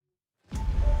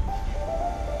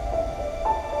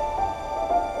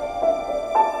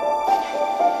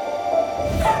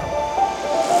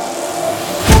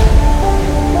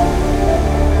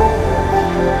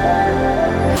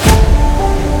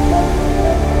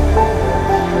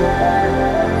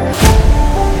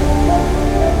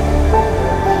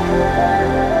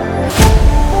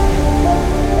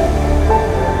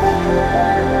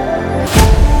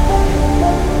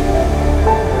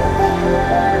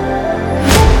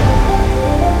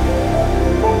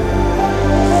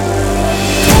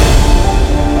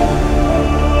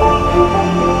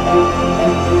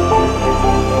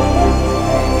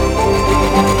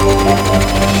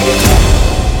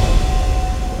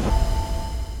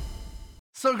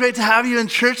So great to have you in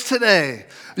church today.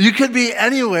 You could be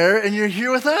anywhere and you're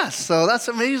here with us. So that's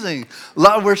amazing.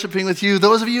 Love worshiping with you.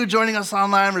 Those of you joining us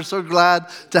online, we're so glad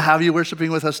to have you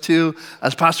worshiping with us too.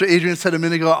 As Pastor Adrian said a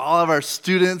minute ago, all of our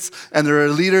students and their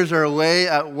leaders are away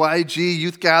at YG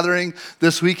Youth Gathering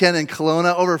this weekend in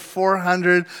Kelowna. Over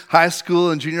 400 high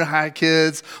school and junior high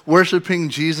kids worshiping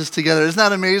Jesus together. Isn't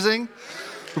that amazing?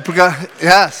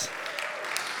 Yes.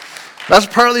 That's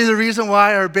partly the reason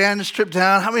why our band is stripped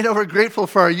down. How many know we're grateful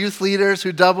for our youth leaders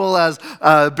who double as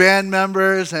band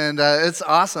members, and it's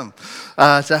awesome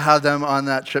to have them on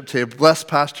that trip today. Bless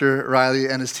Pastor Riley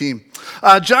and his team.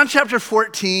 John chapter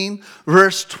 14,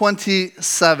 verse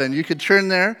 27. You could turn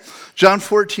there. John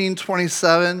 14,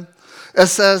 27. It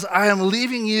says, I am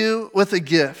leaving you with a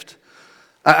gift.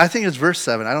 I think it's verse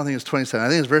 7. I don't think it's 27. I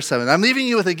think it's verse 7. I'm leaving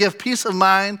you with a gift, peace of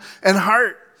mind and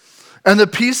heart. And the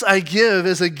peace I give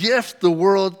is a gift the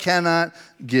world cannot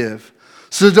give.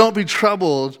 So don't be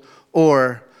troubled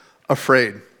or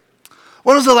afraid.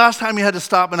 When was the last time you had to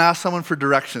stop and ask someone for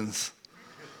directions?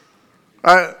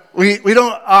 We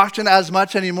don't often as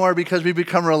much anymore because we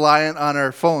become reliant on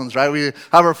our phones, right? We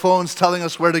have our phones telling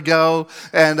us where to go,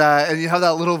 and you have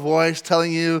that little voice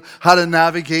telling you how to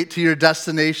navigate to your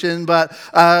destination. But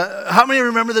how many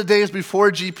remember the days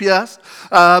before GPS,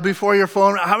 before your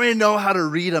phone? How many know how to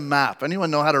read a map?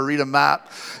 Anyone know how to read a map?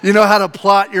 You know how to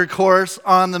plot your course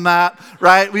on the map,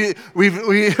 right? We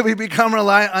become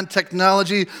reliant on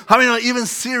technology. How many know even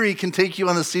Siri can take you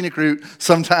on the scenic route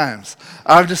sometimes?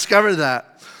 I've discovered that.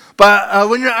 But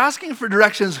when you're asking for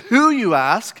directions, who you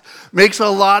ask makes a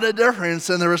lot of difference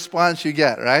in the response you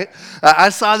get, right? I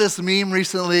saw this meme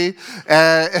recently,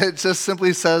 and it just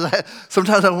simply says,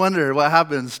 sometimes I wonder what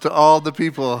happens to all the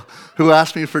people who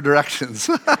ask me for directions.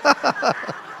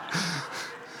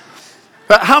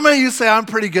 How many of you say, I'm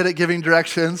pretty good at giving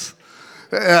directions?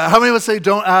 How many would say,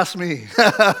 don't ask me?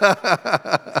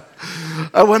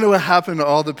 I wonder what happened to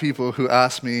all the people who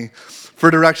asked me for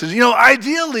directions. You know,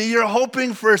 ideally, you're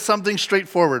hoping for something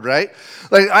straightforward, right?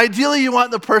 Like, ideally, you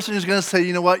want the person who's going to say,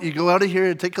 you know what, you go out of here,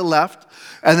 you take a left,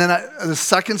 and then at the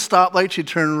second stoplight, you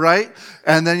turn right,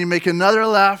 and then you make another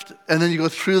left, and then you go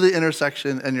through the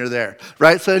intersection, and you're there,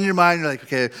 right? So in your mind, you're like,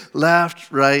 okay,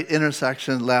 left, right,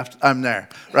 intersection, left, I'm there,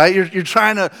 right? You're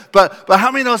trying to, but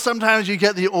how many know sometimes you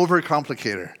get the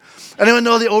overcomplicator? Anyone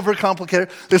know the overcomplicator?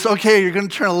 It's okay, you're going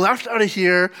to turn left out of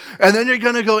here, and then you're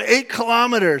going to go 8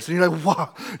 kilometers. And you're like, whoa,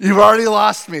 you've already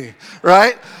lost me,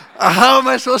 right? How am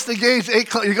I supposed to gauge 8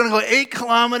 kilometers? You're going to go 8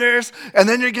 kilometers, and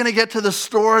then you're going to get to the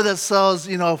store that sells,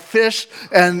 fish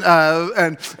and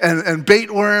bait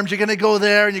worms. You're going to go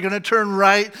there, and you're going to turn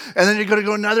right, and then you're going to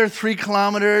go another 3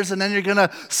 kilometers, and then you're going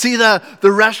to see the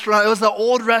restaurant. It was the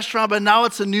old restaurant, but now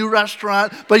it's a new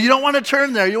restaurant. But you don't want to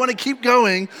turn there. You want to keep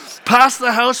going past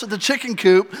the house with the chicken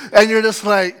coop, and you're just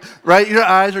like, right? Your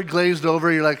eyes are glazed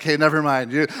over. You're like, okay, never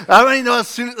mind. I already know as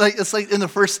soon, like it's like in the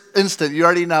first instant, you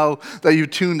already know that you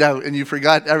tuned out and you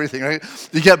forgot everything, right?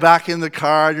 You get back in the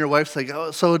car and your wife's like,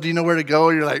 oh, so do you know where to go?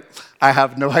 And you're like, I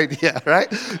have no idea, right?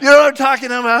 You know what I'm talking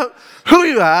about? Who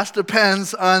you ask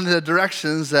depends on the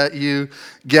directions that you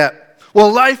get.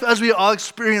 Well, life, as we all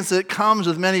experience it, comes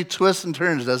with many twists and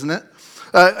turns, doesn't it?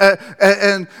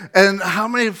 And how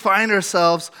many find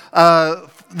ourselves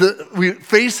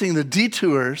facing the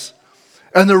detours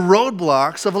and the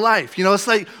roadblocks of life? You know, it's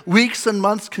like weeks and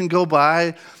months can go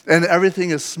by and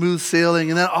everything is smooth sailing,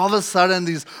 and then all of a sudden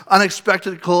these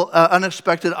unexpected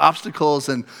obstacles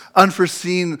and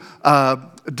unforeseen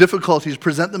difficulties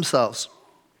present themselves.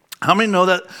 How many know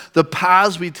that the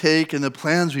paths we take and the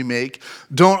plans we make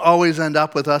don't always end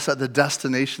up with us at the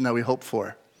destination that we hope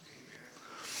for?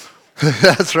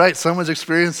 That's right, someone's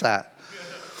experienced that.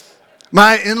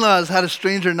 My in-laws had a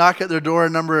stranger knock at their door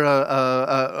quite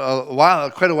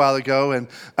a while ago, and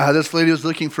this lady was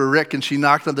looking for Rick, and she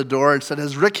knocked on the door and said,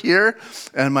 "Is Rick here?"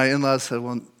 And my in-laws said,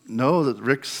 "Well, no,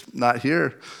 Rick's not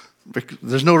here.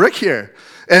 There's no Rick here."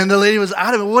 And the lady was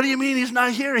adamant, "What do you mean he's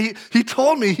not here? He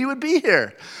told me he would be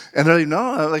here." And they're like,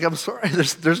 "No, I'm sorry,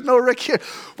 there's no Rick here."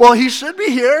 "Well, he should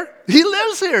be here. He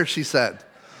lives here," she said.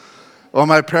 Well,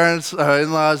 my parents,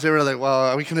 in-laws, they were like,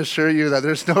 "Well, we can assure you that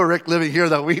there's no Rick living here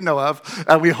that we know of,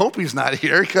 and we hope he's not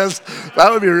here, because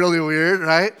that would be really weird,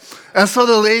 right?" And so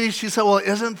the lady, she said, "Well,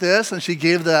 isn't this?" And she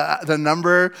gave the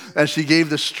number, and she gave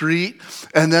the street,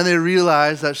 and then they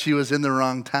realized that she was in the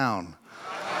wrong town.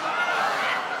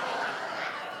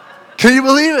 Can you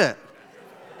believe it?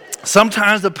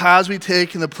 Sometimes the paths we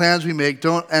take and the plans we make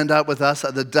don't end up with us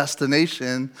at the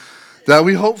destination that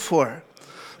we hope for.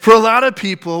 For a lot of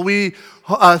people, we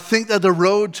think that the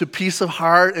road to peace of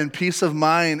heart and peace of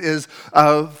mind is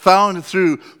found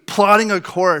through plotting a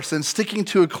course and sticking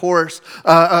to a course,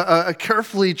 a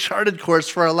carefully charted course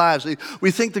for our lives.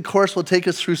 We think the course will take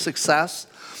us through success.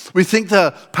 We think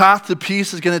the path to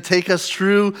peace is going to take us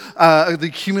through the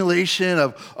accumulation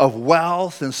of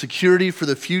wealth and security for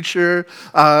the future.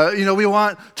 We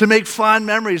want to make fond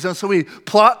memories, and so we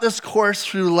plot this course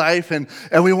through life, and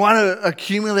we want to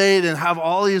accumulate and have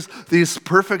all these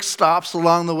perfect stops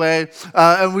along the way,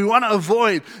 and we want to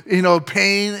avoid,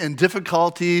 pain and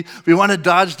difficulty. We want to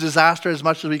dodge disaster as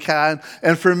much as we can,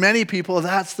 and for many people,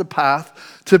 that's the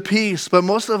path to peace. But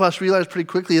most of us realize pretty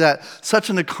quickly that such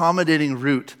an accommodating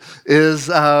route is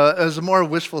more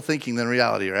wishful thinking than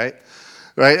reality, right?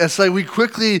 Right? It's like we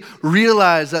quickly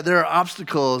realize that there are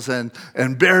obstacles and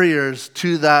barriers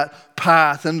to that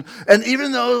path. And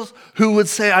even those who would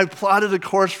say, I've plotted a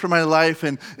course for my life,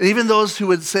 and even those who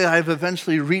would say, I've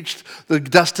eventually reached the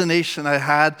destination I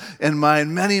had in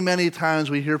mind, many, many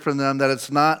times we hear from them that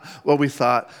it's not what we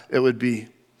thought it would be.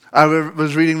 I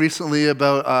was reading recently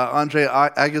about Andre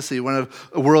Agassi, one of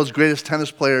the world's greatest tennis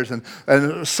players, and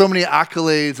so many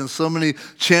accolades and so many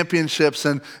championships.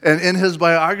 And in his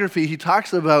biography, he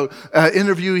talks about an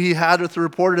interview he had with the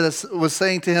reporter that was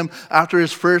saying to him after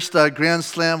his first Grand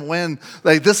Slam win,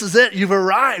 like, this is it, you've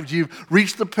arrived, you've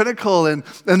reached the pinnacle, and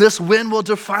this win will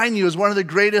define you as one of the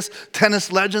greatest tennis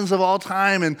legends of all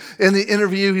time. And in the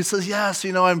interview, he says, yes,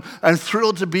 I'm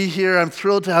thrilled to be here, I'm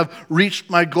thrilled to have reached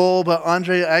my goal, but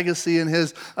Andre Agassi in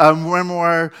his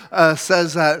memoir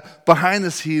says that behind the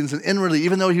scenes and inwardly,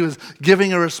 even though he was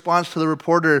giving a response to the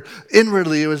reporter,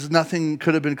 inwardly it was nothing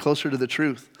could have been closer to the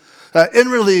truth.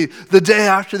 Inwardly, the day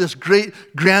after this great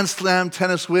Grand Slam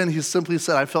tennis win, he simply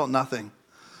said, I felt nothing.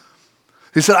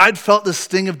 He said, I'd felt the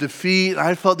sting of defeat,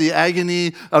 I felt the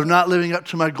agony of not living up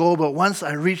to my goal, but once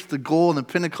I reached the goal and the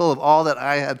pinnacle of all that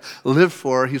I had lived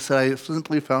for, he said, I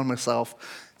simply found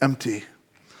myself empty.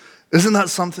 Isn't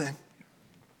that something?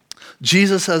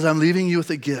 Jesus says, I'm leaving you with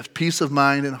a gift, peace of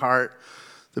mind and heart.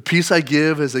 The peace I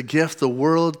give is a gift the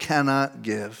world cannot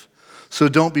give. So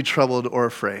don't be troubled or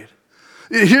afraid.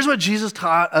 Here's what Jesus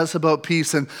taught us about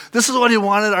peace, and this is what he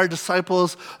wanted our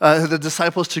disciples, the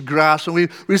disciples, to grasp. And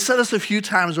we've said this a few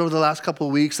times over the last couple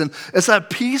of weeks, and it's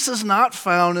that peace is not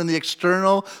found in the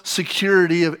external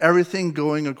security of everything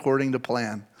going according to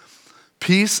plan.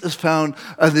 Peace is found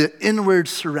in the inward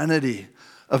serenity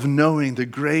of knowing the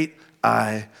great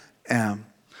I am.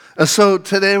 And so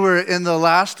today we're in the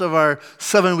last of our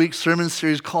 7-week sermon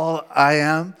series called I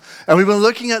Am. And we've been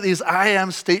looking at these I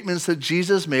Am statements that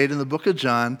Jesus made in the book of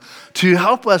John to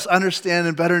help us understand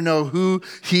and better know who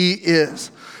he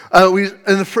is. In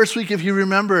the first week, if you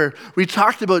remember, we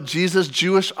talked about Jesus'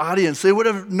 Jewish audience. They would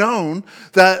have known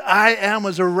that I Am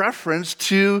was a reference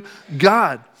to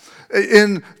God.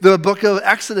 In the book of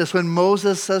Exodus, when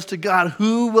Moses says to God,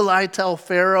 who will I tell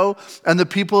Pharaoh and the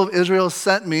people of Israel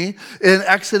sent me? In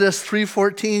Exodus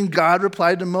 3:14, God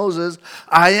replied to Moses,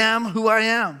 I am who I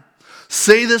am.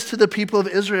 Say this to the people of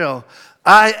Israel,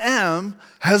 I am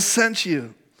has sent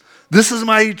you. This is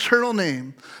my eternal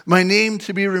name, my name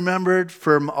to be remembered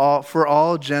for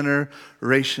all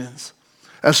generations.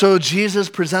 And so Jesus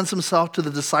presents himself to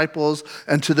the disciples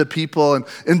and to the people. And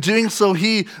in doing so,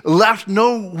 he left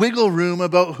no wiggle room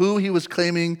about who he was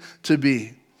claiming to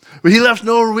be. He left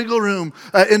no wiggle room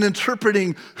in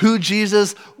interpreting who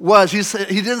Jesus was. He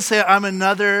didn't say, I'm an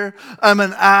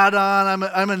add-on,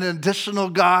 I'm an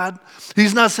additional God.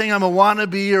 He's not saying I'm a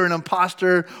wannabe or an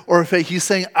imposter or a fake. He's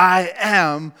saying, I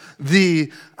am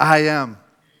the I am.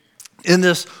 In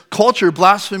this culture,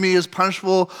 blasphemy is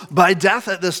punishable by death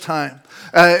at this time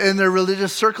in their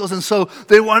religious circles. And so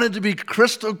they wanted to be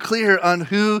crystal clear on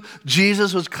who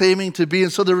Jesus was claiming to be.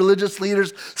 And so the religious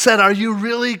leaders said, are you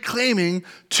really claiming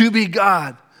to be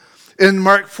God? In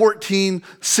Mark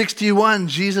 14:61,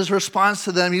 Jesus responds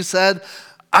to them. He said,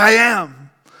 I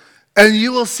am. And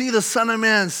you will see the Son of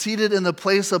Man seated in the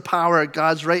place of power at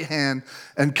God's right hand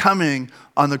and coming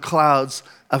on the clouds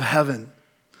of heaven.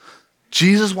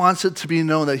 Jesus wants it to be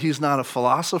known that he's not a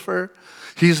philosopher,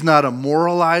 he's not a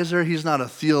moralizer, he's not a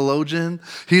theologian,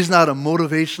 he's not a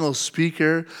motivational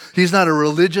speaker, he's not a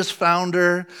religious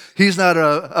founder, he's not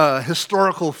a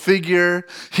historical figure,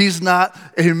 he's not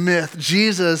a myth.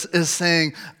 Jesus is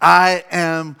saying, I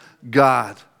am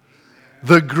God,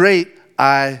 the great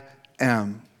I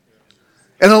am.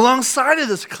 And alongside of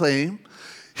this claim,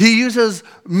 He uses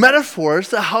metaphors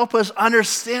to help us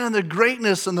understand the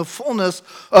greatness and the fullness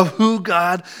of who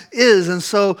God is. And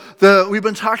so we've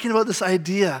been talking about this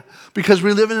idea because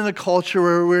we live in a culture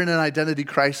where we're in an identity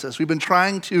crisis. We've been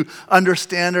trying to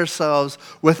understand ourselves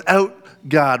without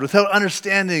God, without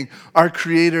understanding our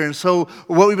Creator. And so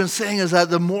what we've been saying is that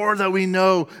the more that we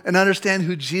know and understand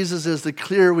who Jesus is, the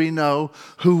clearer we know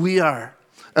who we are.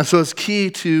 And so it's key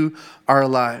to our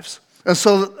lives. And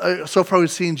so far we've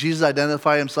seen Jesus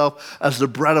identify himself as the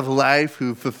bread of life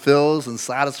who fulfills and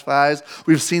satisfies.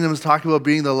 We've seen him talk about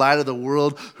being the light of the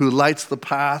world who lights the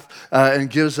path and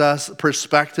gives us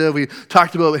perspective. We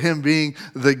talked about him being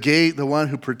the gate, the one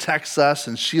who protects us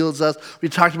and shields us. We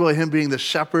talked about him being the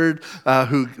shepherd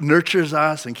who nurtures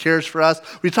us and cares for us.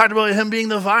 We talked about him being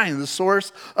the vine, the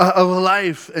source of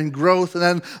life and growth. And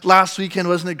then last weekend,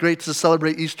 wasn't it great to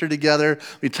celebrate Easter together?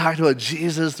 We talked about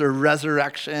Jesus, the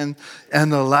resurrection,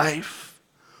 and the life.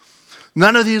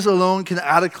 None of these alone can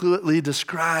adequately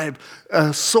describe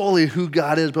solely who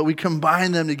God is, but we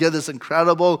combine them to get this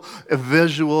incredible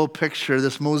visual picture,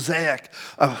 this mosaic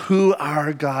of who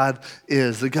our God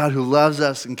is, the God who loves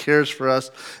us and cares for us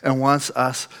and wants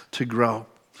us to grow.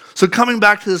 So coming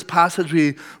back to this passage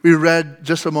we read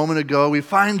just a moment ago, we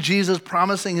find Jesus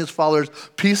promising his followers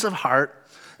peace of heart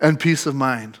and peace of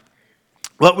mind.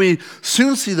 What we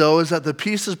soon see, though, is that the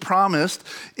peace is promised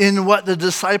in what the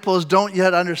disciples don't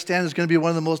yet understand is going to be one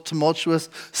of the most tumultuous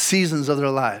seasons of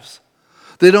their lives.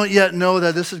 They don't yet know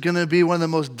that this is going to be one of the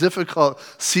most difficult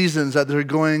seasons that they're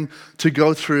going to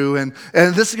go through. And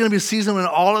this is going to be a season when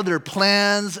all of their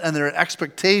plans and their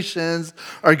expectations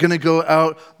are going to go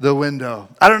out the window.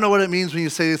 I don't know what it means when you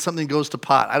say something goes to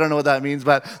pot. I don't know what that means,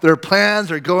 but their plans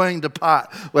are going to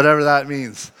pot, whatever that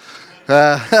means.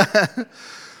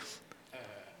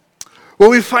 What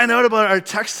we find out about our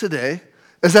text today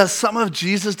is that some of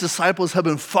Jesus' disciples have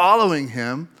been following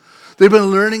him. They've been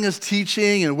learning his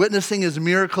teaching and witnessing his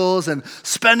miracles and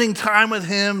spending time with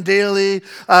him daily.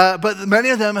 But many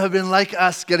of them have been like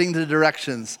us, getting the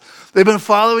directions. They've been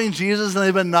following Jesus and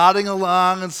they've been nodding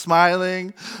along and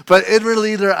smiling. But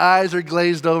inwardly their eyes are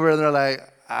glazed over and they're like,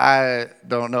 I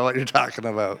don't know what you're talking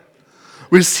about.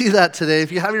 We see that today.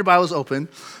 If you have your Bibles open,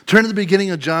 turn to the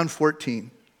beginning of John 14.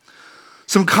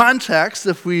 Some context,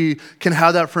 if we can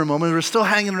have that for a moment. We're still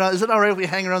hanging around. Is it all right if we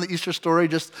hang around the Easter story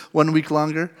just 1 week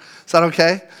longer? Is that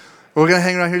okay? We're going to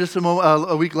hang around here just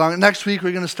a week longer. Next week,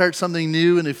 we're going to start something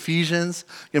new in Ephesians.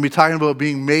 We're going to be talking about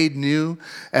being made new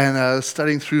and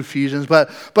studying through Ephesians. But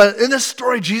in this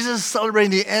story, Jesus is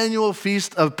celebrating the annual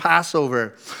feast of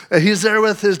Passover. He's there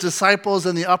with his disciples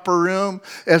in the upper room.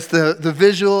 It's the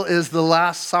visual is the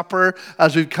Last Supper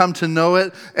as we've come to know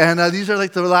it. And these are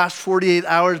like the last 48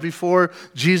 hours before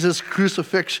Jesus'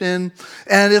 crucifixion.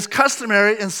 And it's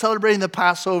customary in celebrating the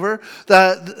Passover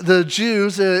that the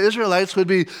Jews, the Israelites, would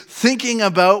be thinking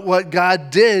about what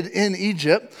God did in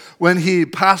Egypt when he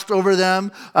passed over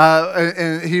them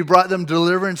and he brought them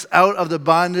deliverance out of the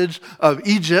bondage of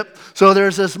Egypt. So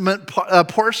there's this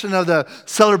portion of the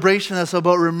celebration that's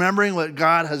about remembering what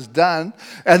God has done.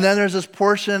 And then there's this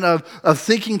portion of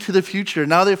thinking to the future.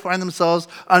 Now they find themselves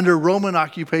under Roman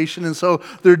occupation, and so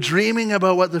they're dreaming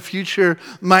about what the future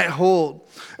might hold.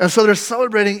 And so they're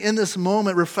celebrating in this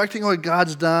moment, reflecting on what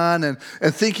God's done and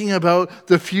thinking about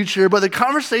the future. But the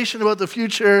conversation about the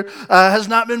future has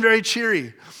not been very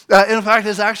cheery. In fact,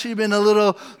 it's actually been a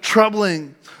little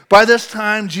troubling. By this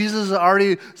time, Jesus has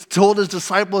already told his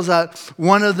disciples that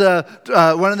one of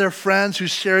their friends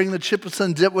who's sharing the chips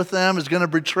and dip with them is going to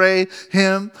betray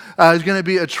him. He's going to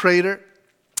be a traitor.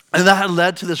 And that had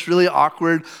led to this really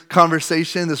awkward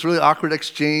conversation, this really awkward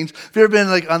exchange. Have you ever been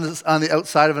like on the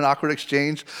outside of an awkward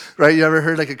exchange, right? You ever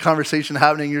heard like a conversation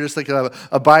happening, you're just like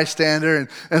a bystander.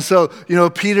 And so,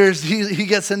 Peter, he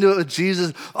gets into it with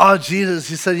Jesus. Oh, Jesus,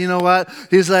 he said, you know what?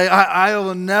 He's like, I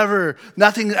will never,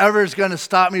 nothing ever is going to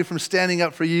stop me from standing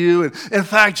up for you. And in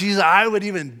fact, Jesus, I would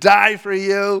even die for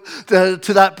you.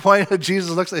 To that point,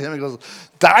 Jesus looks at him and goes,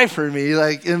 die for me?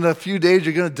 Like in a few days,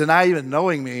 you're going to deny even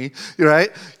knowing me,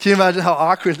 right? Can you imagine how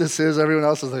awkward this is? Everyone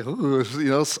else is like, ooh,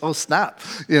 oh snap.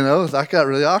 That got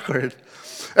really awkward.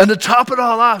 And to top it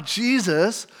all off,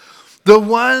 Jesus, the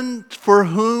one for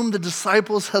whom the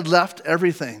disciples had left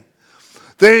everything.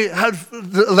 They had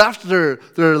left their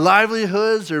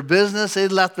livelihoods, their business. They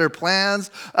left their plans.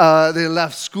 They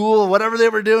left school, whatever they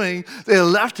were doing. They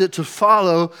left it to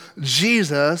follow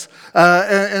Jesus.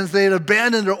 And they had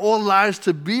abandoned their old lives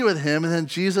to be with him. And then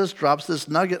Jesus drops this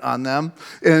nugget on them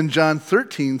in John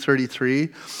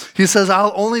 13:33. He says,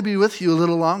 I'll only be with you a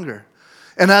little longer.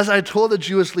 And as I told the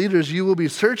Jewish leaders, you will be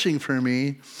searching for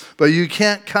me, but you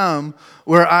can't come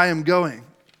where I am going.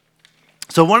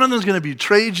 So one of them is going to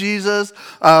betray Jesus.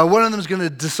 One of them is going to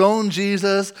disown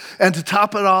Jesus. And to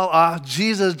top it all off,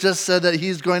 Jesus just said that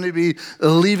he's going to be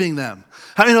leaving them.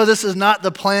 How many know this is not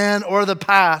the plan or the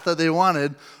path that they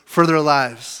wanted for their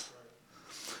lives?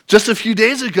 Just a few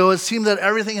days ago, it seemed that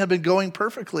everything had been going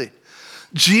perfectly.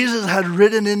 Jesus had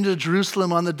ridden into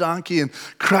Jerusalem on the donkey, and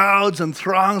crowds and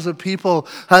throngs of people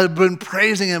had been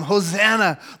praising him.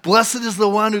 Hosanna, blessed is the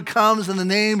one who comes in the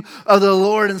name of the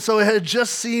Lord. And so it had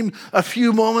just seemed a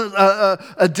few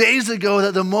days ago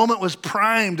that the moment was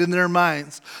primed in their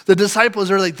minds. The disciples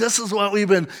are like, this is what we've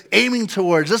been aiming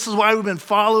towards. This is why we've been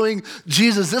following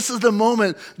Jesus. This is the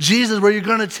moment, Jesus, where you're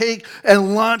going to take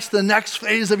and launch the next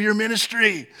phase of your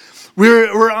ministry.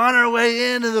 We're on our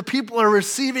way in, and the people are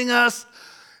receiving us.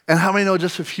 And how many know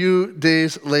just a few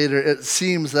days later, it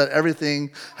seems that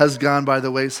everything has gone by the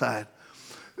wayside.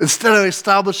 Instead of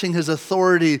establishing his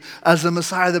authority as the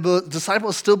Messiah, the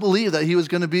disciples still believed that he was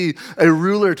going to be a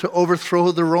ruler to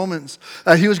overthrow the Romans.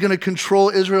 He was going to control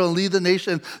Israel and lead the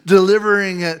nation,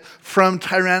 delivering it from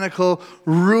tyrannical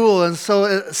rule. And so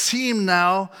it seemed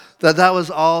now that that was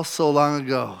all so long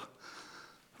ago.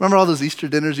 Remember all those Easter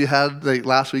dinners you had like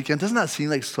last weekend? Doesn't that seem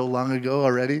like so long ago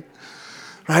already?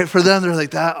 Right? For them, they're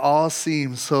like, that all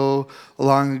seems so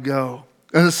long ago.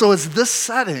 And so it's this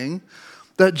setting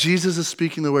that Jesus is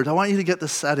speaking the words. I want you to get the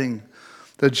setting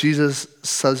that Jesus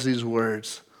says these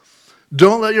words.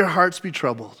 Don't let your hearts be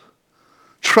troubled.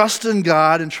 Trust in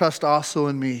God and trust also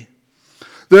in me.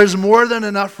 There's more than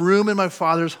enough room in my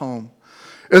Father's home.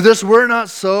 If this were not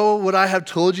so, would I have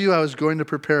told you I was going to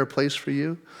prepare a place for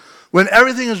you? When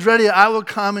everything is ready, I will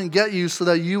come and get you so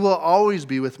that you will always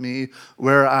be with me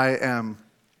where I am.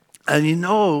 And you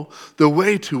know the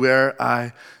way to where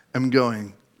I am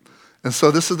going. And so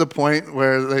this is the point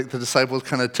where the disciples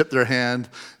kind of tip their hand,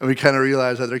 and we kind of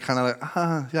realize that they're kind of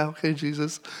like, yeah, okay,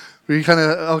 Jesus. We kind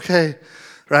of, okay,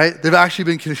 right? They've actually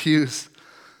been confused.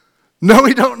 No,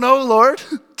 we don't know, Lord,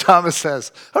 Thomas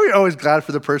says. Are we always glad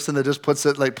for the person that just puts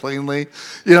it like plainly?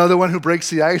 You know, the one who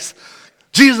breaks the ice.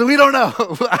 Jesus, we don't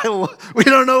know. We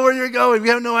don't know where you're going. We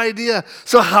have no idea.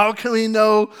 So how can we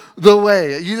know the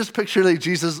way? You just picture like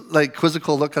Jesus, like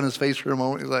quizzical look on his face for a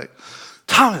moment. He's like,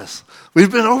 Thomas, we've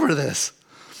been over this.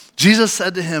 Jesus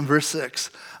said to him, verse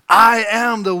 6, I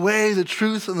am the way, the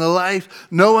truth, and the life.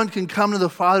 No one can come to the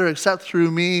Father except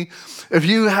through me. If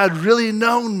you had really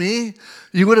known me,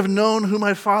 you would have known who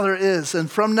my Father is.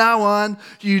 And from now on,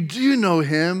 you do know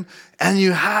him, and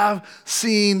you have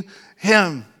seen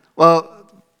him. Well,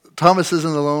 Thomas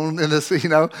isn't alone in this, you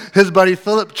know. His buddy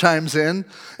Philip chimes in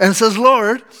and says,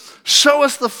 Lord, show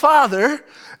us the Father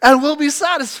and we'll be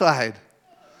satisfied.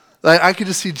 Like, I could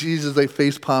just see Jesus like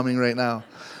face palming right now,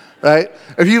 right?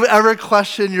 If you've ever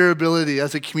questioned your ability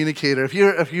as a communicator, if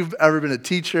you've ever been a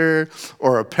teacher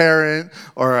or a parent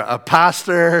or a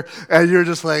pastor, and you're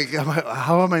just like,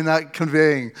 how am I not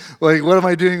conveying? Like, what am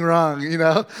I doing wrong, you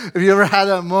know? If you ever had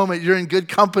that moment, you're in good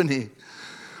company.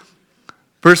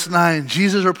 Verse 9,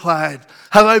 Jesus replied,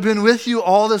 have I been with you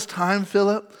all this time,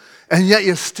 Philip, and yet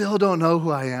you still don't know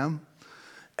who I am?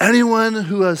 Anyone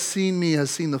who has seen me has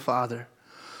seen the Father.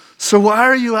 So why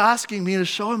are you asking me to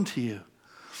show him to you?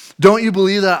 Don't you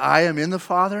believe that I am in the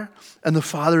Father and the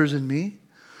Father is in me?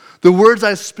 The words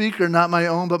I speak are not my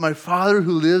own, but my Father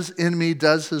who lives in me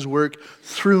does his work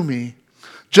through me.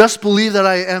 Just believe that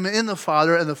I am in the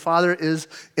Father and the Father is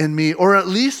in me, or at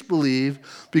least believe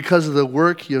because of the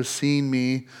work you have seen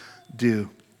me do.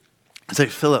 It's like,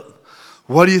 Philip,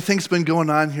 what do you think's been going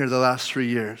on here the last 3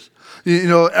 years? You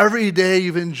know, every day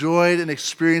you've enjoyed and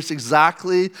experienced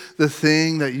exactly the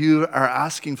thing that you are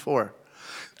asking for.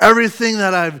 Everything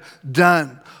that I've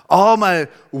done, all my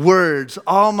words,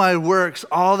 all my works,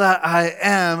 all that I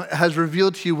am has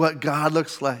revealed to you what God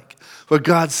looks like, what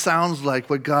God sounds like,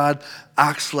 what God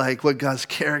acts like, what God's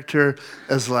character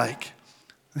is like.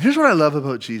 And here's what I love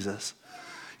about Jesus.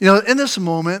 You know, in this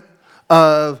moment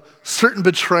of certain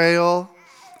betrayal,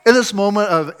 in this moment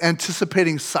of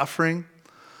anticipating suffering,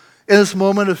 in this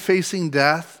moment of facing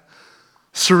death,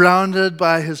 surrounded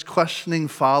by his questioning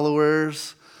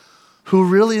followers, who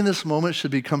really in this moment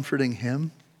should be comforting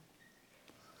him,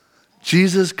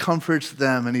 Jesus comforts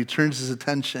them and he turns his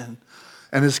attention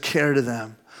and his care to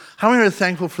them. How many are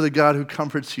thankful for the God who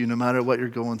comforts you no matter what you're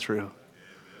going through?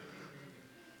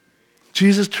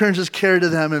 Jesus turns his care to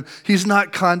them, and he's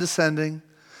not condescending.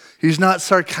 He's not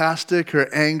sarcastic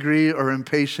or angry or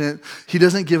impatient. He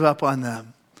doesn't give up on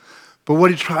them. But what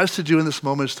he tries to do in this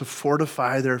moment is to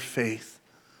fortify their faith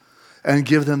and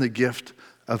give them the gift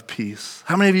of peace.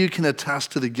 How many of you can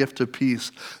attest to the gift of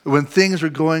peace? When things were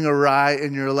going awry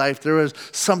in your life, there was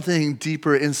something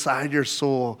deeper inside your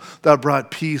soul that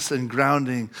brought peace and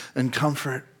grounding and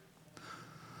comfort.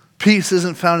 Peace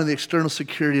isn't found in the external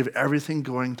security of everything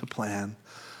going to plan,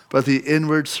 but the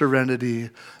inward serenity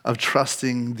of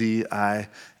trusting the I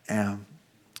am.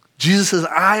 Jesus says,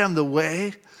 I am the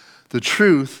way, the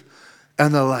truth,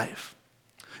 and the life.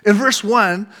 In verse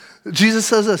 1, Jesus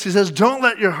says this. He says, don't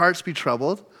let your hearts be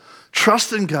troubled.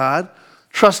 Trust in God.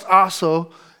 Trust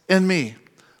also in me.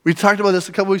 We talked about this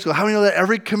a couple weeks ago. How many know that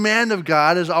every command of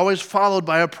God is always followed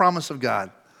by a promise of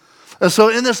God? And so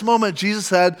in this moment, Jesus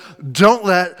said, don't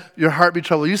let your heart be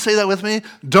troubled. You say that with me?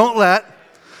 Don't let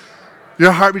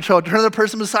your heart be troubled. Turn to the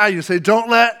person beside you and say, don't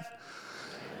let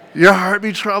your heart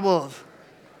be troubled.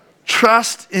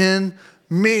 Trust in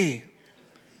me.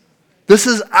 This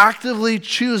is actively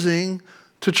choosing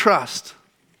to trust.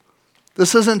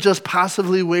 This isn't just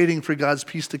passively waiting for God's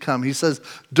peace to come. He says,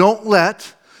 don't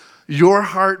let your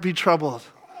heart be troubled.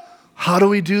 How do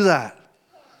we do that?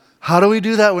 How do we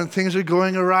do that when things are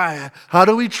going awry? How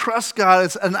do we trust God?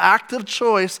 It's an active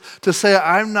choice to say,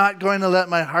 I'm not going to let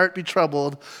my heart be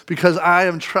troubled because I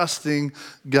am trusting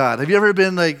God. Have you ever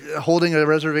been like holding a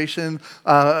reservation,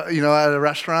 at a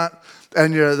restaurant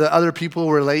and the other people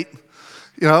were late?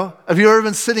 You know, have you ever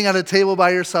been sitting at a table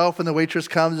by yourself and the waitress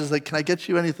comes and is like, can I get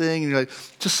you anything? And you're like,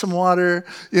 just some water,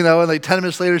 and like 10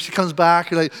 minutes later she comes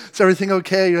back, you're like, is everything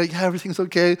okay? You're like, yeah, everything's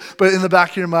okay. But in the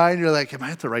back of your mind, you're like, am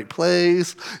I at the right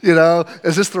place?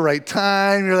 Is this the right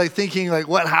time? You're like thinking like,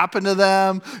 what happened to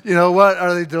them? What,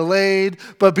 are they delayed?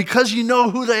 But because you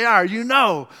know who they are, you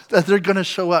know that they're gonna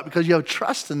show up because you have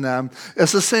trust in them.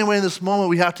 It's the same way in this moment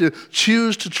we have to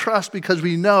choose to trust because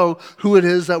we know who it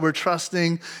is that we're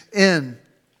trusting in.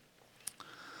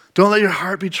 Don't let your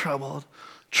heart be troubled.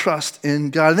 Trust in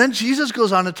God. And then Jesus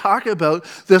goes on to talk about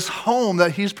this home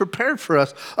that he's prepared for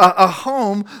us, a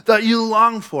home that you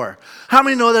long for. How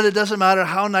many know that it doesn't matter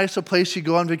how nice a place you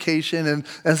go on vacation,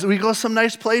 and so we go some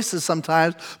nice places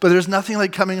sometimes, but there's nothing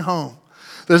like coming home.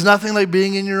 There's nothing like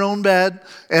being in your own bed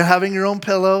and having your own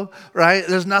pillow, right?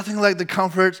 There's nothing like the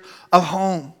comforts of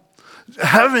home.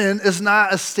 Heaven is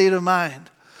not a state of mind.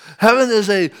 Heaven is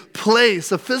a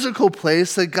place, a physical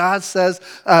place that God says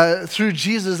through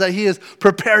Jesus that he has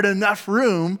prepared enough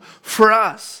room for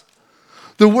us.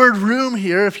 The word room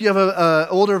here, if you have an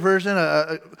older version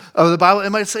of the Bible, it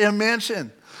might say a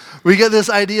mansion. We get this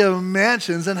idea of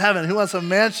mansions in heaven. Who wants a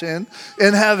mansion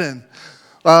in heaven?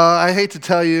 I hate to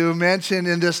tell you, mansion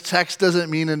in this text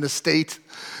doesn't mean an estate.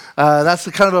 That's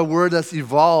the kind of a word that's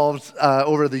evolved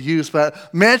over the use,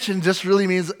 but mansion just really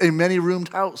means a many-roomed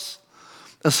house.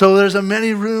 And so there's a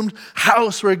many-roomed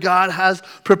house where God has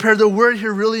prepared. The word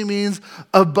here really means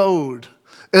abode.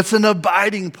 It's an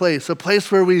abiding place, a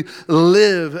place where we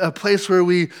live, a place where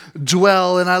we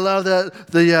dwell. And I love that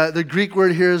the Greek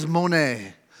word here is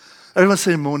monē. Everyone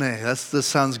say monē. This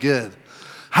sounds good.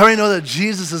 How many know that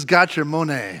Jesus has got your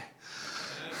monē?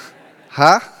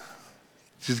 Huh?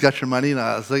 She's got your money? No,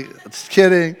 I was like, just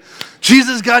kidding.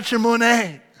 Jesus got your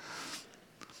monē.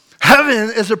 Heaven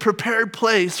is a prepared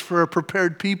place for a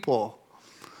prepared people.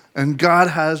 And God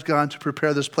has gone to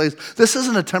prepare this place. This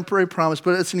isn't a temporary promise,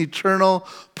 but it's an eternal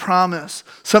promise.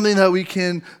 Something that we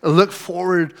can look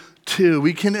forward to.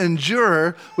 We can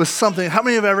endure with something. How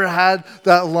many have ever had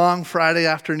that long Friday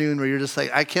afternoon where you're just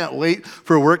like, I can't wait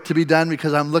for work to be done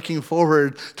because I'm looking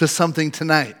forward to something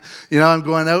tonight. I'm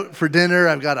going out for dinner.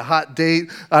 I've got a hot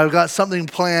date. I've got something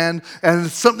planned, and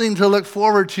something to look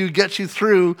forward to gets you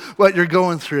through what you're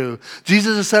going through.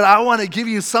 Jesus has said, I want to give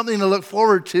you something to look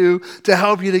forward to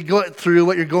help you to go through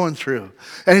what you're going through.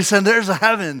 And he said, there's a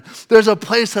heaven. There's a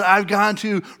place that I've gone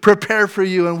to prepare for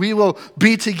you, and we will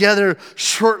be together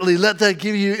shortly. Let that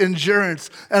give you endurance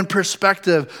and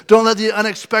perspective. Don't let the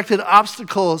unexpected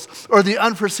obstacles or the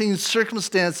unforeseen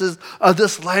circumstances of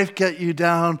this life get you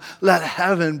down. Let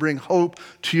heaven bring hope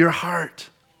to your heart.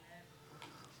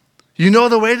 You know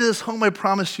the way to this home I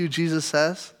promised you, Jesus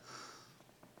says.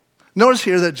 Notice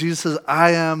here that Jesus says,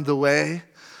 I am the way,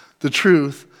 the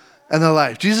truth, and the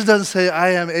life. Jesus doesn't say,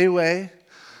 I am a way.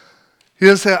 He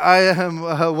doesn't say, I am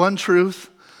one truth.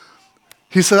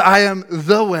 He said, I am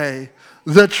the way,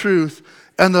 the truth,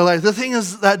 and the life. The thing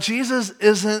is that Jesus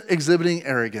isn't exhibiting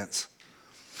arrogance.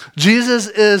 Jesus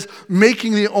is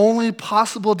making the only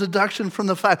possible deduction from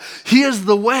the fact. He is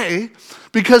the way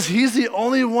because he's the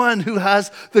only one who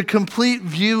has the complete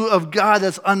view of God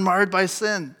that's unmarred by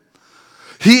sin.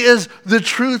 He is the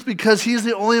truth because he's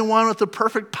the only one with the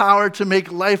perfect power to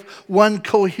make life one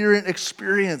coherent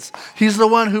experience. He's the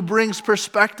one who brings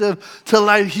perspective to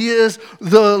life. He is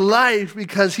the life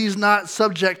because he's not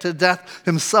subject to death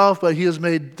himself, but he has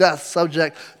made death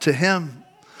subject to him.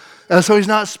 And so he's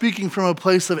not speaking from a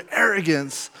place of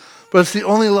arrogance, but it's the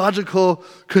only logical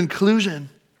conclusion.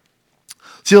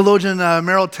 Theologian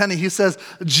Merrill Tenney, he says,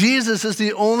 Jesus is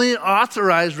the only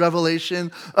authorized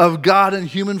revelation of God in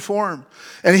human form.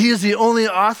 And he is the only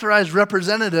authorized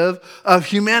representative of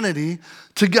humanity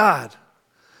to God.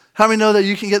 How many know that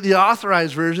you can get the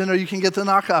authorized version or you can get the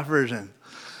knockoff version?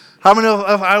 How many know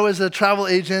if I was a travel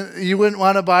agent, you wouldn't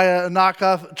want to buy a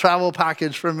knockoff travel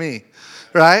package from me?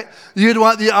 Right? You'd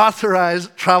want the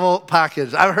authorized travel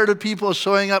package. I've heard of people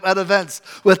showing up at events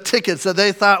with tickets that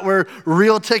they thought were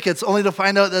real tickets only to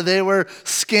find out that they were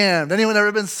scammed. Anyone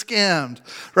ever been scammed?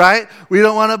 Right? We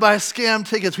don't want to buy scam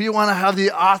tickets. We want to have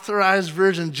the authorized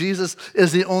version. Jesus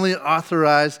is the only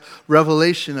authorized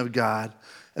revelation of God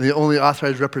and the only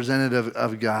authorized representative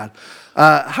of God.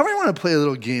 How many want to play a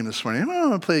little game this morning? Anyone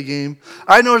want to play a game?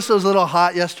 I noticed it was a little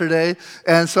hot yesterday,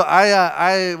 and so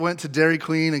I went to Dairy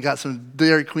Queen and got some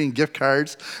Dairy Queen gift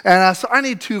cards. And so I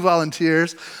need 2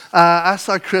 volunteers. I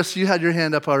saw Chris, you had your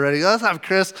hand up already. Let's have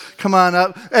Chris come on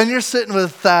up. And you're sitting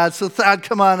with Thad, so Thad,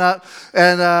 come on up.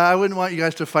 And I wouldn't want you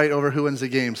guys to fight over who wins the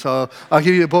game, so I'll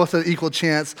give you both an equal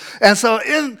chance. And so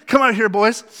come out here,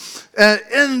 boys.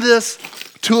 In this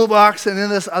toolbox and in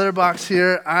this other box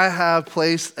here, I have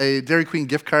placed a Dairy Queen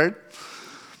gift card.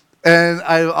 And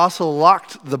I also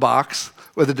locked the box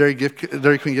with a Dairy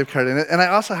Queen gift card in it. And I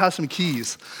also have some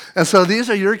keys. And so these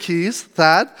are your keys,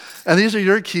 Thad. And these are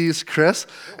your keys, Chris.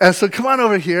 And so come on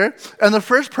over here. And the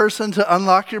first person to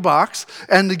unlock your box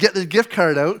and to get the gift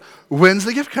card out wins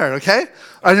the gift card, okay?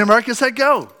 On your mark, get set,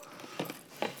 go.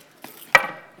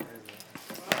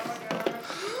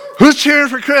 Who's cheering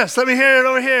for Chris? Let me hear it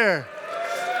over here.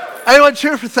 Anyone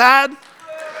cheer for Thad?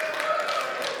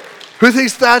 Who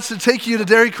thinks Thad should take you to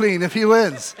Dairy Queen if he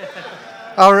wins?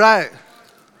 All right.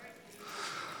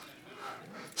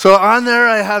 So on there,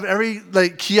 I have every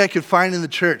key I could find in the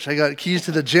church. I got keys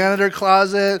to the janitor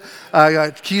closet. I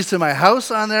got keys to my house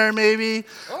on there, maybe.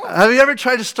 Have you ever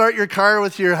tried to start your car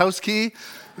with your house key?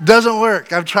 It doesn't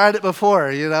work. I've tried it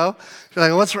before, you know. You're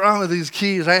like, what's wrong with these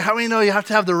keys? Right? How many know you have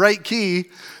to have the right key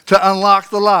to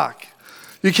unlock the lock?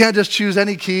 You can't just choose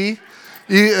any key.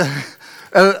 By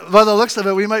the looks of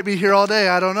it, we might be here all day.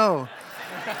 I don't know.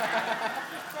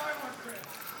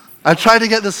 I tried to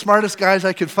get the smartest guys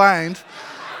I could find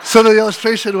so the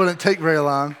illustration wouldn't take very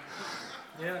long.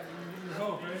 Yeah, you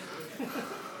hope, right?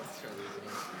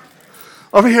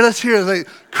 Over here, let's hear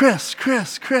Chris.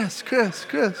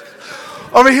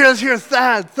 Over here, let's hear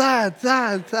Thad.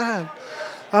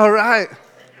 All right.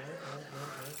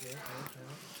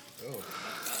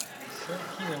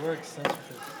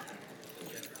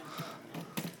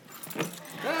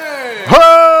 Hey!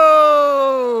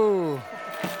 Ho!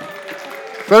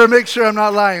 Better make sure I'm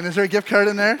not lying. Is there a gift card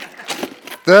in there?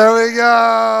 There we go.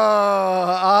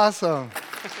 Awesome.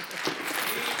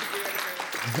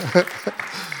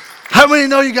 How many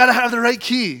know you got to have the right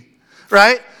key,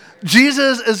 right?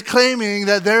 Jesus is claiming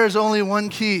that there is only one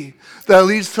key that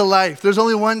leads to life. There's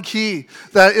only one key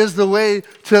that is the way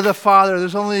to the Father.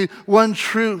 There's only one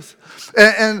truth.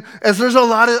 And as there's a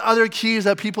lot of other keys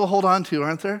that people hold on to,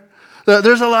 aren't there?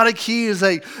 There's a lot of keys,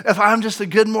 like if I'm just a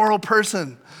good moral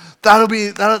person,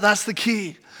 that's the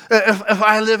key. If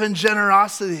I live in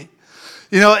generosity,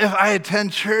 if I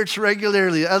attend church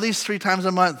regularly, at least 3 times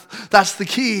a month, that's the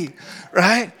key,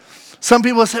 right? Some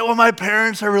people say, well, my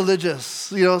parents are religious.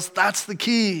 That's the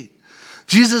key.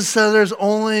 Jesus said there's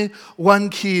only one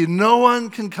key. No one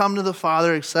can come to the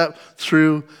Father except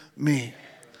through me.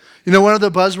 One of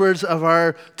the buzzwords of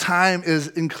our time is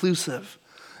inclusive.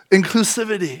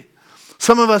 Inclusivity.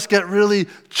 Some of us get really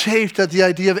chafed at the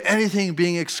idea of anything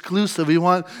being exclusive. We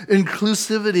want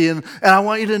inclusivity. And I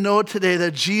want you to know today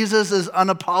that Jesus is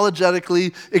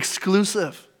unapologetically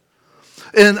exclusive.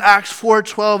 In Acts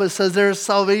 4:12, it says, there is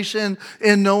salvation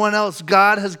in no one else.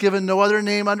 God has given no other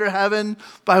name under heaven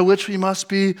by which we must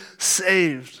be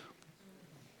saved.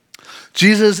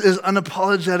 Jesus is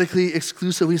unapologetically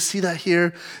exclusive. We see that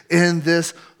here in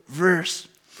this verse.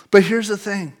 But here's the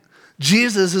thing.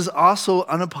 Jesus is also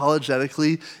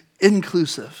unapologetically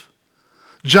inclusive.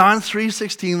 John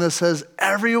 3:16 that says,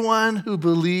 everyone who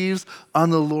believes on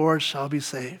the Lord shall be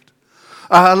saved.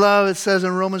 I love it says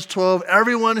in Romans 12,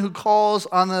 everyone who calls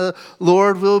on the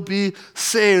Lord will be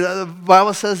saved. The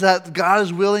Bible says that God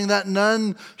is willing that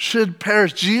none should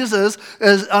perish. Jesus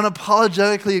is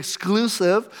unapologetically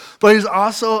exclusive, but he's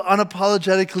also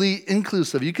unapologetically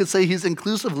inclusive. You could say he's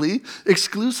inclusively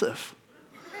exclusive.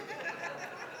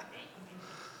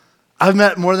 I've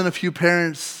met more than a few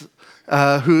parents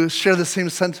who share the same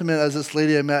sentiment as this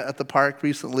lady I met at the park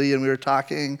recently, and we were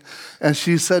talking, and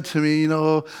she said to me,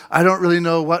 I don't really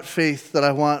know what faith that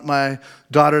I want my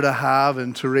daughter to have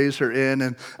and to raise her in,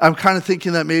 and I'm kind of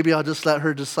thinking that maybe I'll just let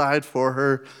her decide for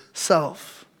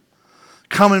herself.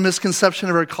 Common misconception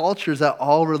of our culture is that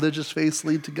all religious faiths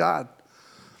lead to God.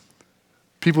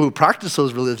 People who practice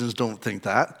those religions don't think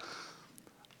that.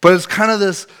 But it's kind of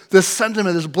this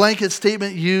sentiment, this blanket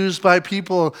statement used by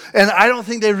people. And I don't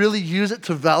think they really use it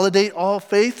to validate all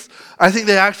faiths. I think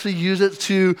they actually use it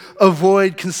to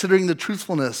avoid considering the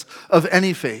truthfulness of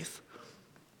any faith.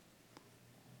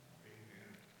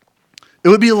 It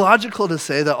would be logical to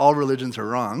say that all religions are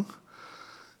wrong.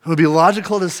 It would be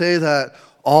logical to say that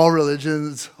all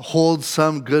religions hold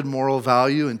some good moral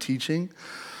value and teaching.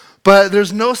 But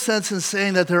there's no sense in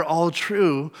saying that they're all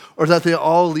true or that they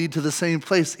all lead to the same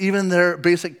place. Even their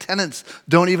basic tenets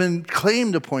don't even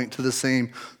claim to point to the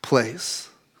same place.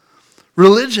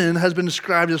 Religion has been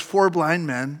described as 4 blind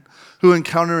men who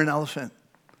encounter an elephant.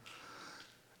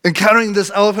 Encountering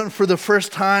this elephant for the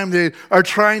first time, they are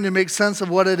trying to make sense of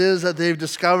what it is that they've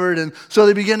discovered. And so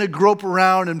they begin to grope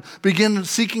around and begin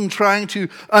trying to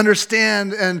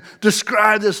understand and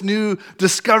describe this new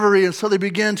discovery. And so they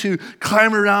begin to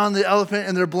climb around the elephant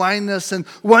in their blindness. And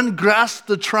one grasps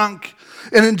the trunk.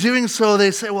 And in doing so,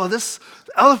 they say, well, this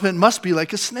elephant must be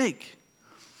like a snake.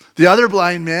 The other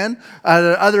blind man at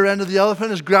the other end of the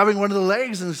elephant is grabbing one of the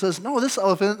legs and says, no, this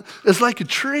elephant is like a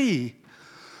tree.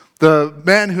 The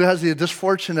man who has the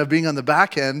misfortune of being on the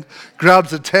back end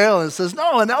grabs the tail and says,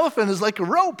 no, an elephant is like a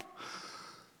rope.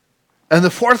 And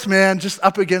the fourth man just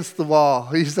up against the wall,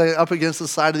 he's up against the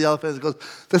side of the elephant and goes,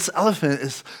 this elephant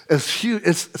is huge,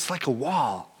 it's like a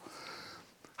wall.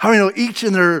 How many know each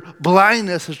in their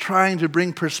blindness is trying to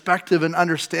bring perspective and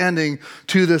understanding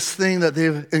to this thing that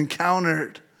they've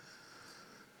encountered?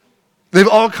 They've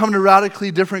all come to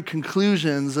radically different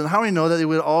conclusions, and how many know that they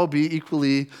would all be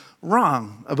equally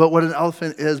wrong about what an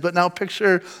elephant is? But now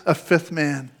picture a fifth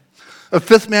man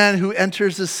who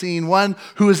enters the scene, one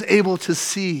who is able to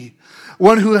see,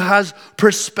 one who has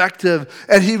perspective,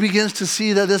 and he begins to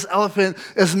see that this elephant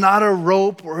is not a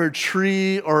rope or a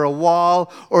tree or a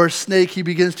wall or a snake. He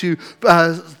begins to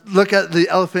look at the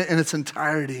elephant in its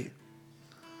entirety.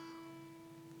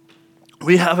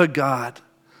 We have a God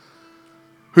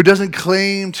who doesn't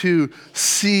claim to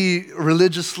see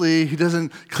religiously. He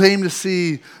doesn't claim to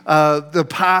see the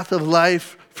path of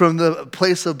life from the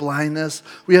place of blindness.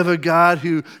 We have a God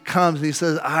who comes and he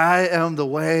says, I am the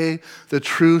way, the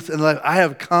truth, and life. I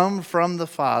have come from the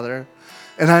Father,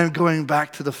 and I am going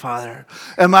back to the Father.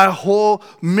 And my whole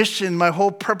mission, my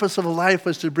whole purpose of life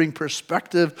was to bring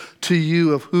perspective to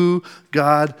you of who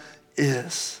God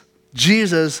is.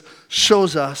 Jesus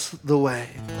shows us the way.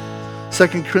 2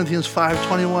 Corinthians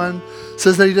 5:21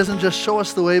 says that he doesn't just show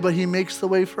us the way, but he makes the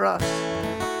way for us.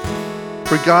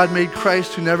 For God made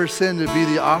Christ, who never sinned, to be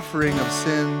the offering of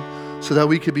sin so that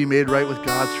we could be made right with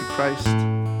God through Christ.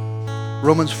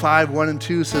 Romans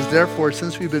 5:1-2 says, therefore,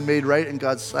 since we've been made right in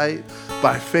God's sight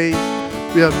by faith,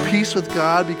 we have peace with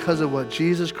God because of what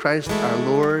Jesus Christ, our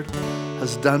Lord,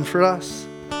 has done for us.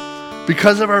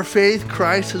 Because of our faith,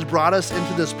 Christ has brought us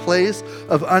into this place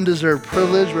of undeserved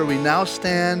privilege where we now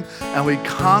stand and we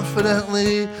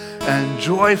confidently and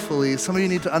joyfully, some of you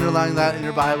need to underline that in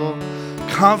your Bible,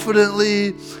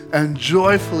 confidently and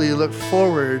joyfully look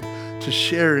forward to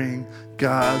sharing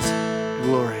God's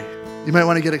glory. You might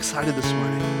want to get excited this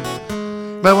morning.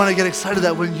 You might want to get excited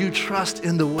that when you trust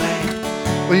in the way,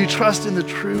 when you trust in the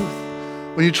truth,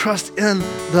 when you trust in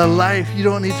the life, you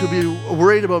don't need to be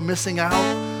worried about missing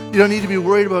out. You don't need to be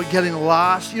worried about getting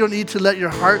lost. You don't need to let your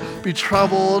heart be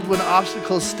troubled when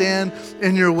obstacles stand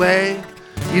in your way.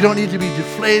 You don't need to be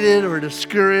deflated or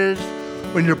discouraged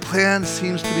when your plan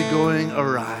seems to be going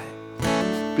awry.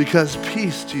 Because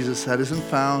peace, Jesus said, isn't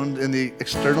found in the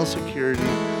external security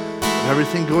of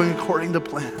everything going according to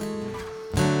plan,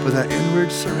 but that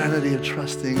inward serenity of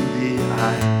trusting the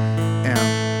I am.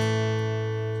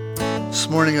 This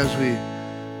morning as we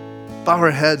bow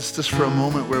our heads just for a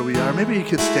moment where we are. Maybe you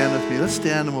could stand with me. Let's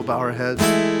stand and we'll bow our heads.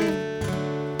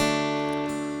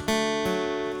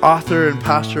 Author and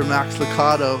pastor Max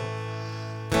Lucado,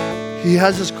 he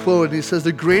has this quote and he says,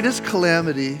 the greatest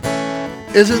calamity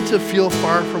isn't to feel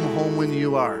far from home when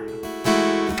you are.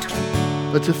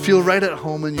 but to feel right at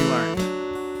home when you aren't.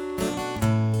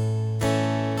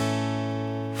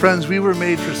 Friends, we were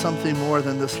made for something more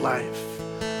than this life.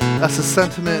 That's a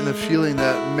sentiment and a feeling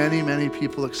that many, many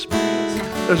people experience.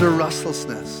 There's a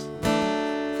restlessness.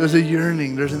 There's a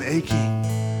yearning. There's an aching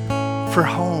for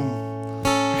home.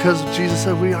 Because Jesus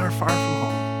said we are far from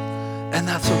home. And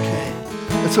that's okay.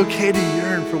 It's okay to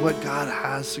yearn for what God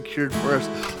has secured for us.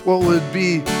 What would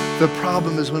be the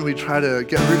problem is when we try to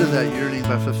get rid of that yearning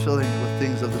by fulfilling it with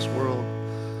things of this world,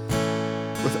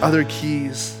 with other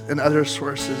keys and other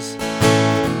sources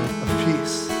of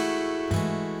peace.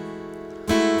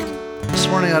 This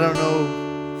morning, I don't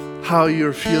know how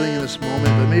you're feeling in this moment,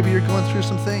 but maybe you're going through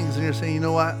some things and you're saying, you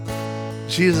know what?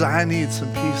 Jesus, I need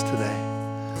some peace today.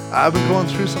 I've been going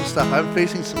through some stuff. I'm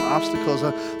facing some obstacles.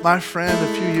 My friend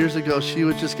a few years ago, she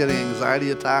was just getting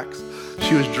anxiety attacks.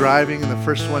 She was driving and the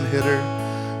first one hit her.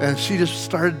 And she just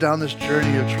started down this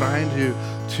journey of trying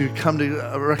to come to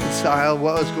reconcile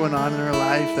what was going on in her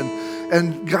life.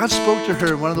 And God spoke to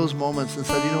her in one of those moments and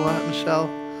said, you know what, Michelle?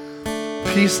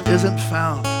 Peace isn't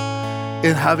found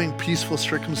in having peaceful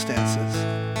circumstances.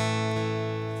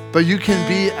 But you can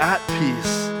be at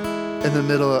peace in the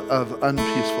middle of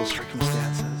unpeaceful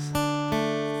circumstances.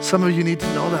 Some of you need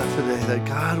to know that today, that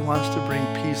God wants to bring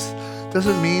peace.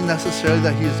 Doesn't mean necessarily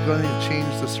that he's going to change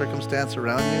the circumstance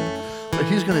around you, but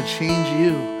he's going to change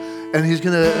you, and he's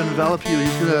going to envelop you.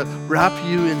 He's going to wrap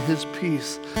you in his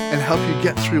peace and help you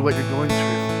get through what you're going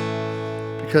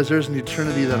through, because there's an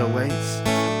eternity that awaits.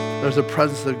 There's a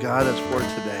presence of God that's for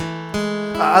today.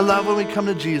 I love when we come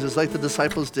to Jesus like the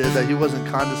disciples did, that he wasn't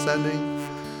condescending,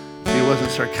 he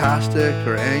wasn't sarcastic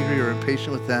or angry or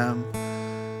impatient with them.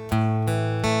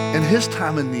 In his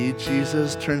time of need,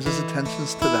 Jesus turns his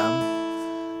attentions to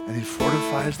them and he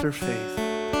fortifies their faith.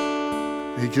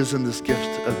 And he gives them this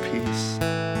gift of peace.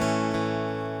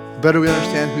 The better we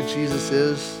understand who Jesus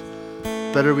is,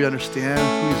 the better we understand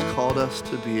who he's called us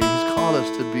to be. And he's called us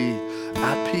to be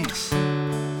at peace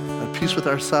with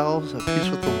ourselves, at peace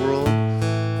with the world,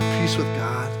 at peace with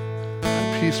God,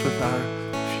 at peace with our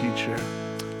future.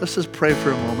 Let's just pray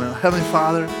for a moment. Heavenly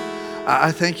Father,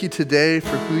 I thank you today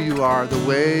for who you are, the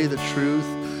way, the truth,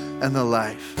 and the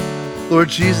life. Lord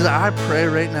Jesus, I pray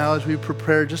right now as we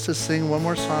prepare just to sing one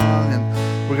more song, and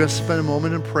we're going to spend a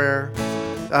moment in prayer.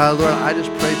 Lord, I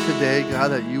just pray today, God,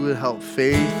 that you would help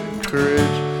faith and courage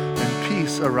and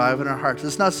peace arrive in our hearts.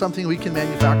 It's not something we can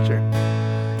manufacture.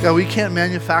 God, we can't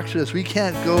manufacture this. We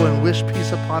can't go and wish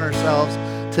peace upon ourselves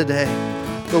today.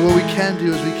 But what we can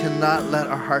do is we cannot let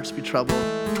our hearts be troubled.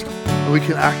 We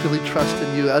can actively trust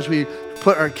in you as we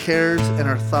put our cares and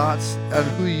our thoughts on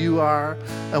who you are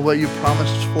and what you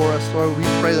promised for us. Lord, we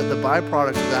pray that the byproduct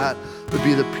of that would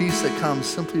be the peace that comes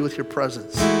simply with your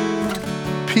presence.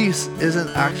 Peace isn't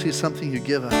actually something you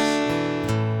give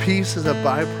us. Peace is a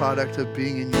byproduct of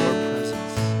being in your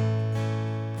presence.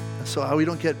 And so we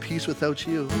don't get peace without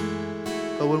you,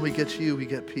 but when we get you, we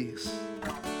get peace.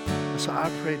 And so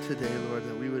I pray today, Lord,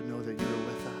 that we would know that you're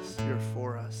with us, you're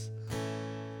for us.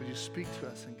 Would you speak to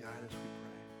us and guide us?